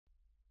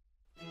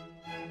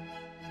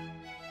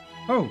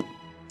Oh,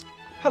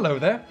 hello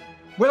there.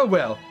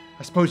 Well,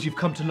 I suppose you've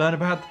come to learn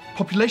about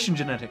population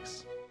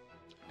genetics.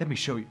 Let me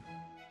show you.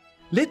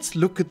 Let's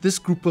look at this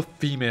group of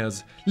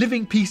females,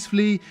 living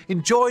peacefully,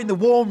 enjoying the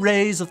warm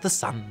rays of the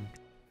sun.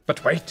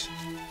 But wait!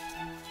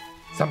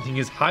 Something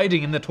is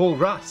hiding in the tall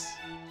grass.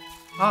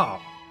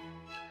 Ah,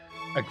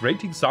 a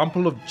great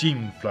example of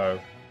gene flow.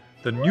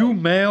 The new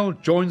male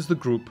joins the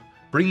group,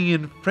 bringing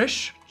in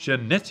fresh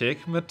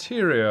genetic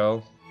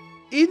material.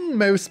 In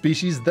most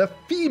species, the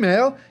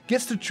female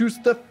gets to choose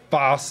the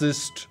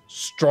fastest,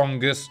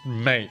 strongest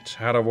mate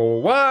out of a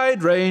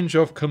wide range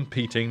of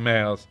competing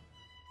males.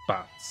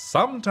 But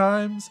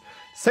sometimes,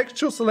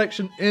 sexual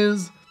selection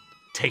is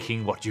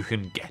taking what you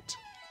can get.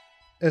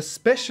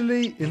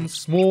 Especially in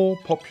small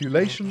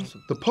populations,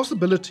 the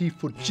possibility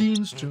for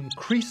genes to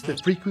increase their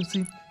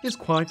frequency is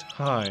quite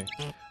high.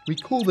 We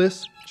call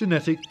this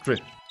genetic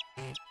drift.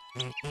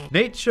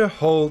 Nature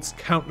holds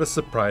countless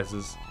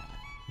surprises.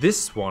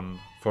 This one,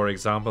 for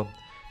example,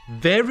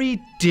 very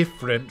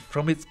different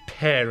from its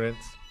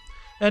parents.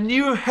 A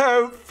new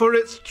hope for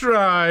its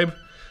tribe.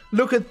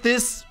 Look at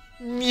this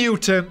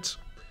mutant,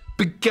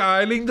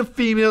 beguiling the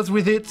females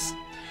with its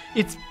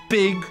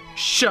big,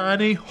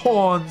 shiny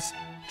horns.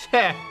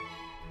 Teh.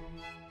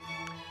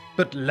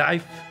 But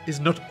life is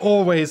not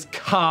always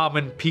calm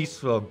and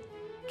peaceful.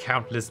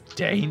 Countless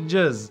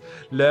dangers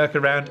lurk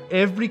around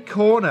every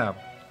corner.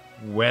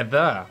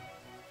 Weather,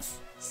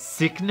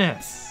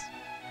 sickness,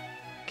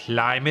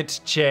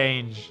 climate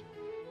change,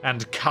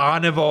 and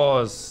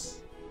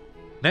carnivores.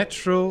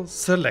 Natural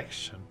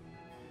selection.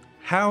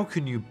 How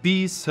can you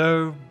be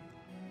so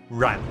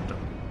random?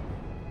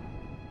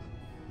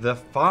 The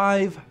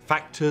 5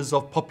 factors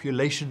of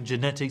population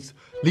genetics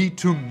lead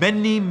to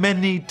many,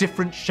 many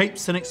different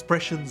shapes and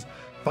expressions.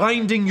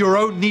 Finding your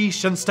own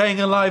niche and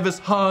staying alive is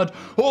hard.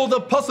 All the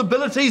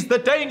possibilities, the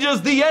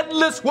dangers, the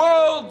endless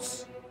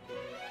worlds!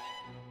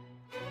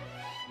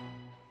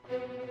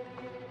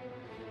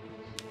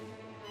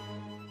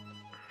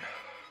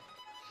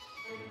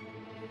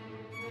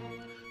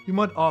 You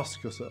might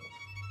ask yourself,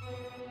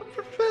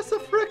 Professor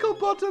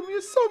Frecklebottom,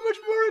 you're so much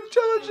more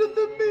intelligent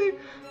than me.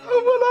 How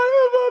will I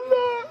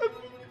ever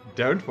learn?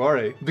 Don't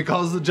worry,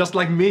 because just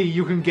like me,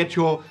 you can get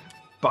your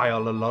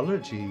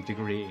biology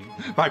degree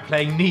by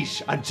playing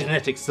Niche, a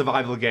genetic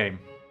survival game.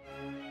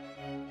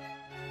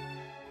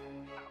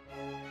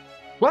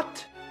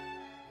 What?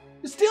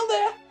 You're still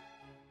there?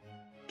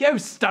 Go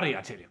study,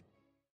 I tell you.